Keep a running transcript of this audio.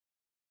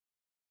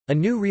A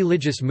new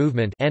religious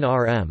movement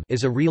 (NRM)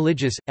 is a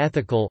religious,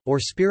 ethical, or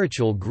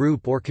spiritual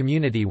group or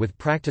community with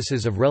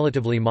practices of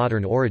relatively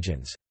modern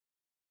origins.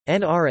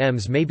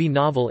 NRMs may be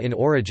novel in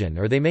origin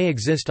or they may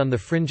exist on the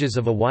fringes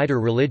of a wider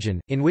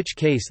religion, in which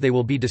case they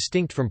will be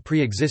distinct from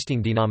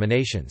pre-existing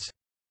denominations.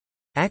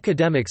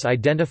 Academics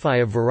identify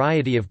a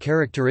variety of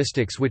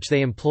characteristics which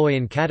they employ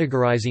in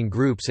categorizing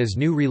groups as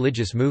new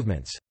religious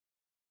movements.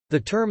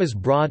 The term is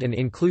broad and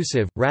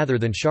inclusive, rather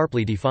than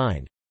sharply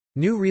defined.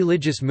 New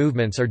religious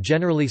movements are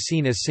generally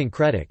seen as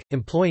syncretic,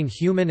 employing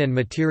human and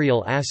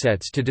material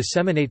assets to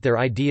disseminate their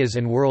ideas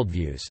and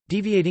worldviews,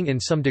 deviating in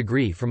some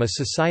degree from a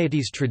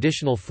society's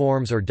traditional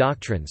forms or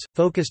doctrines,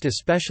 focused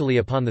especially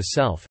upon the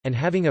self, and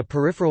having a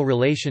peripheral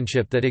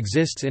relationship that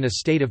exists in a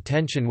state of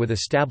tension with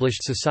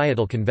established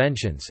societal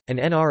conventions. An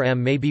NRM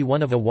may be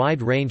one of a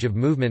wide range of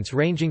movements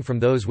ranging from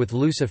those with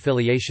loose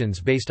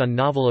affiliations based on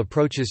novel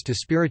approaches to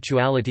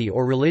spirituality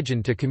or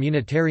religion to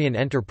communitarian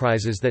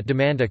enterprises that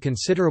demand a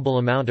considerable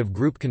amount of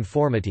group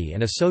conformity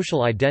and a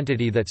social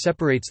identity that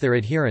separates their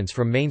adherents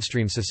from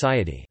mainstream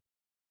society.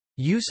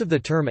 Use of the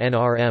term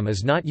NRM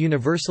is not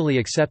universally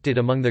accepted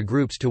among the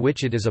groups to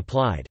which it is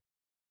applied.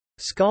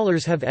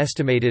 Scholars have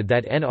estimated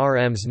that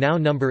NRMs now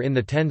number in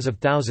the tens of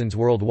thousands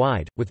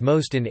worldwide, with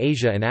most in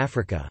Asia and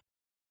Africa.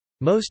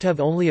 Most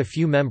have only a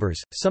few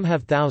members, some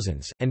have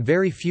thousands, and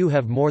very few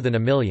have more than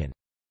 1 million.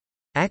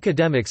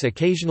 Academics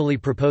occasionally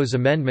propose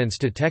amendments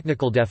to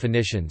technical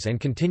definitions and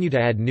continue to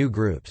add new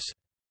groups.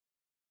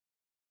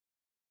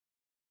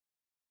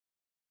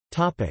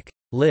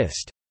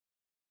 List.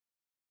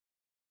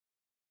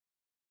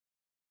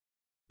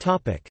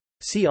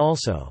 See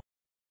also: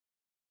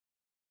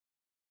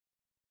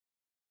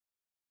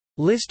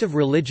 List of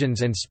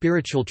religions and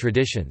spiritual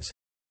traditions,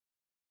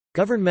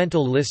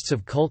 governmental lists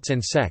of cults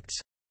and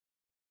sects,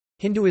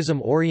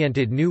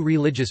 Hinduism-oriented new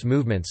religious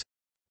movements,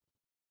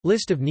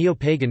 list of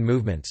neo-pagan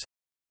movements,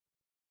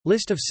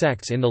 list of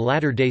sects in the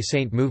Latter-day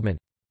Saint movement.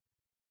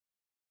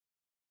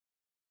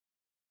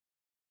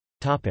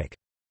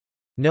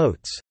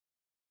 Notes.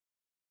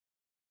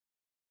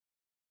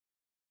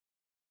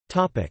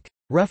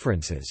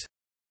 References.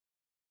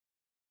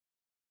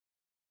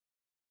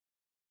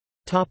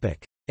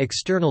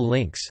 External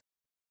links.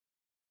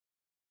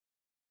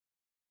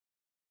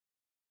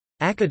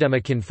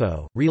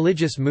 Academicinfo,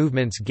 Religious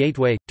Movements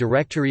Gateway –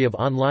 Directory of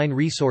online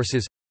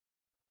resources.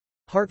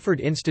 Hartford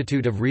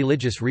Institute of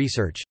Religious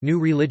Research – New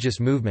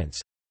Religious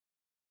Movements.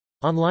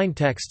 Online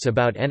texts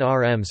about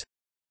NRMs.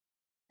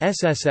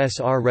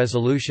 SSSR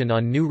Resolution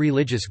on New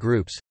Religious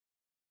Groups.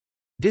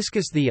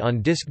 Discus the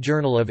on Disc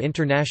Journal of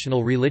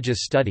International Religious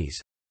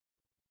Studies.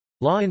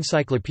 Law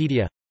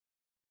Encyclopedia.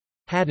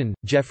 Haddon,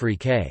 Jeffrey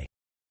K.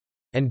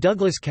 and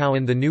Douglas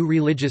Cowan. The New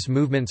Religious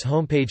Movements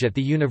homepage at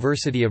the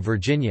University of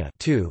Virginia.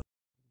 2.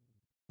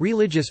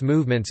 Religious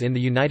Movements in the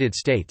United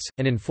States,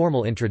 an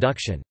informal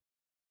introduction.